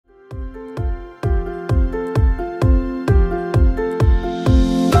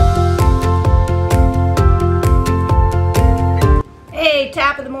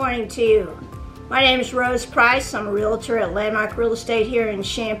morning to you. My name is Rose Price. I'm a realtor at Landmark Real Estate here in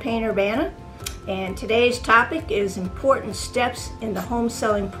Champaign, Urbana. And today's topic is important steps in the home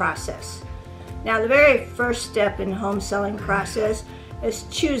selling process. Now, the very first step in the home selling process is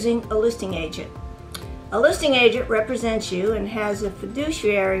choosing a listing agent. A listing agent represents you and has a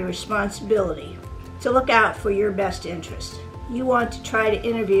fiduciary responsibility to look out for your best interest. You want to try to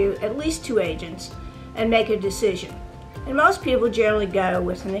interview at least 2 agents and make a decision. And most people generally go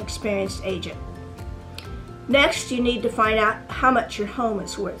with an experienced agent. Next, you need to find out how much your home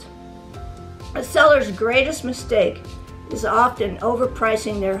is worth. A seller's greatest mistake is often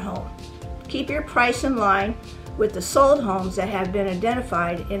overpricing their home. Keep your price in line with the sold homes that have been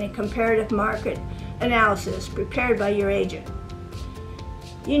identified in a comparative market analysis prepared by your agent.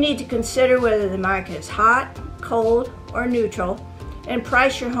 You need to consider whether the market is hot, cold, or neutral, and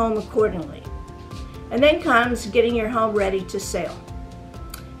price your home accordingly. And then comes getting your home ready to sell.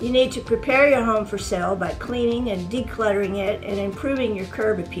 You need to prepare your home for sale by cleaning and decluttering it and improving your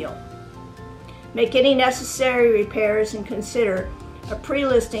curb appeal. Make any necessary repairs and consider a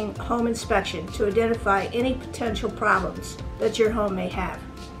pre-listing home inspection to identify any potential problems that your home may have.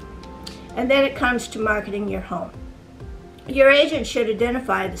 And then it comes to marketing your home. Your agent should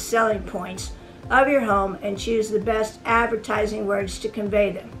identify the selling points of your home and choose the best advertising words to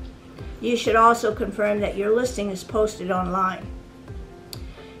convey them. You should also confirm that your listing is posted online.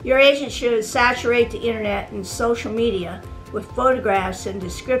 Your agent should saturate the internet and social media with photographs and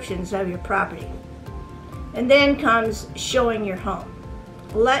descriptions of your property. And then comes showing your home.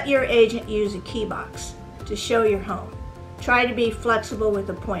 Let your agent use a key box to show your home. Try to be flexible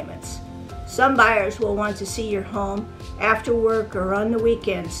with appointments. Some buyers will want to see your home after work or on the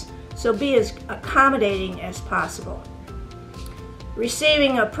weekends, so be as accommodating as possible.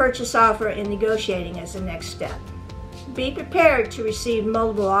 Receiving a purchase offer and negotiating is the next step. Be prepared to receive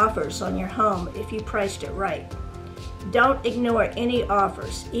multiple offers on your home if you priced it right. Don't ignore any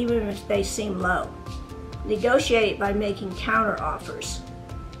offers, even if they seem low. Negotiate by making counter offers.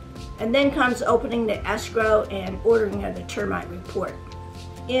 And then comes opening the escrow and ordering of the termite report.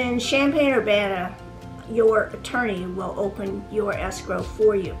 In Champaign, Urbana, your attorney will open your escrow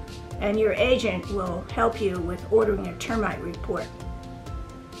for you, and your agent will help you with ordering a termite report.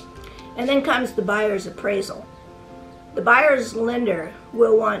 And then comes the buyer's appraisal. The buyer's lender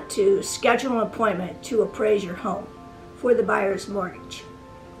will want to schedule an appointment to appraise your home for the buyer's mortgage.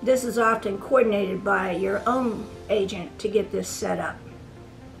 This is often coordinated by your own agent to get this set up.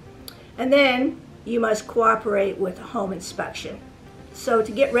 And then you must cooperate with a home inspection. So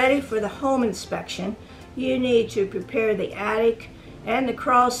to get ready for the home inspection, you need to prepare the attic and the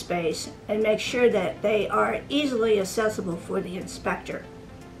crawl space and make sure that they are easily accessible for the inspector.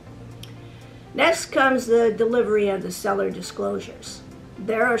 Next comes the delivery of the seller disclosures.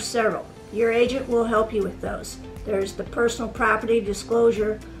 There are several. Your agent will help you with those. There's the personal property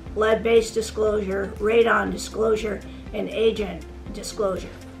disclosure, lead-based disclosure, radon disclosure, and agent disclosure.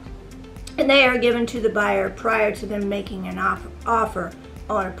 And they are given to the buyer prior to them making an offer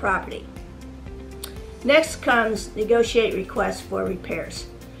on a property. Next comes negotiate requests for repairs.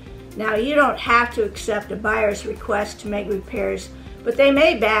 Now, you don't have to accept a buyer's request to make repairs, but they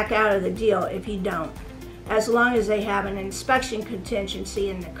may back out of the deal if you don't, as long as they have an inspection contingency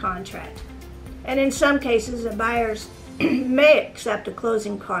in the contract. And in some cases, the buyers may accept a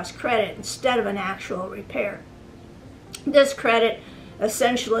closing cost credit instead of an actual repair. This credit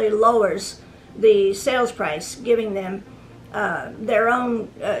essentially lowers the sales price, giving them their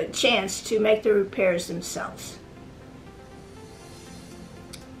own chance to make the repairs themselves.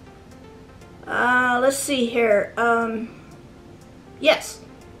 Let's see here. Yes,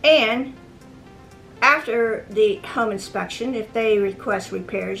 and after the home inspection, if they request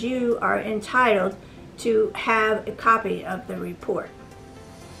repairs, you are entitled to have a copy of the report.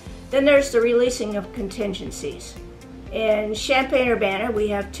 Then there's the releasing of contingencies. In Champaign, Urbana, we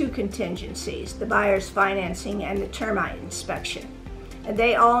have 2 contingencies, the buyer's financing and the termite inspection. And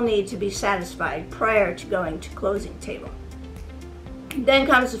they all need to be satisfied prior to going to closing table. Then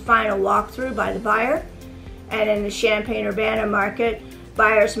comes the final walkthrough by the buyer. And in the Champaign, Urbana market,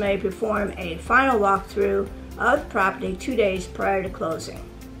 buyers may perform a final walkthrough of the property 2 days prior to closing.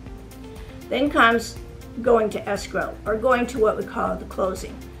 Then comes going to escrow, or going to what we call the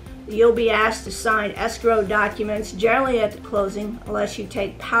closing. You'll be asked to sign escrow documents generally at the closing unless you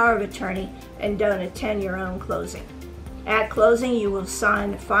take power of attorney and don't attend your own closing. At closing, you will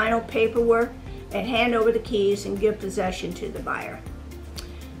sign the final paperwork and hand over the keys and give possession to the buyer.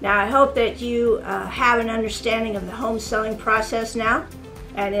 Now, I hope that you have an understanding of the home selling process now,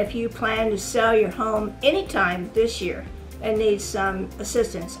 and if you plan to sell your home anytime this year, and need some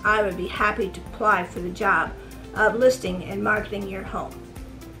assistance, I would be happy to apply for the job of listing and marketing your home.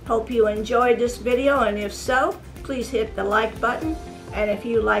 Hope you enjoyed this video, and if so, please hit the like button, and if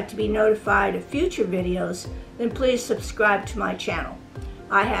you'd like to be notified of future videos, then please subscribe to my channel.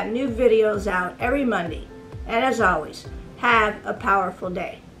 I have new videos out every Monday, and as always, have a powerful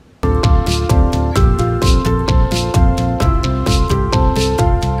day.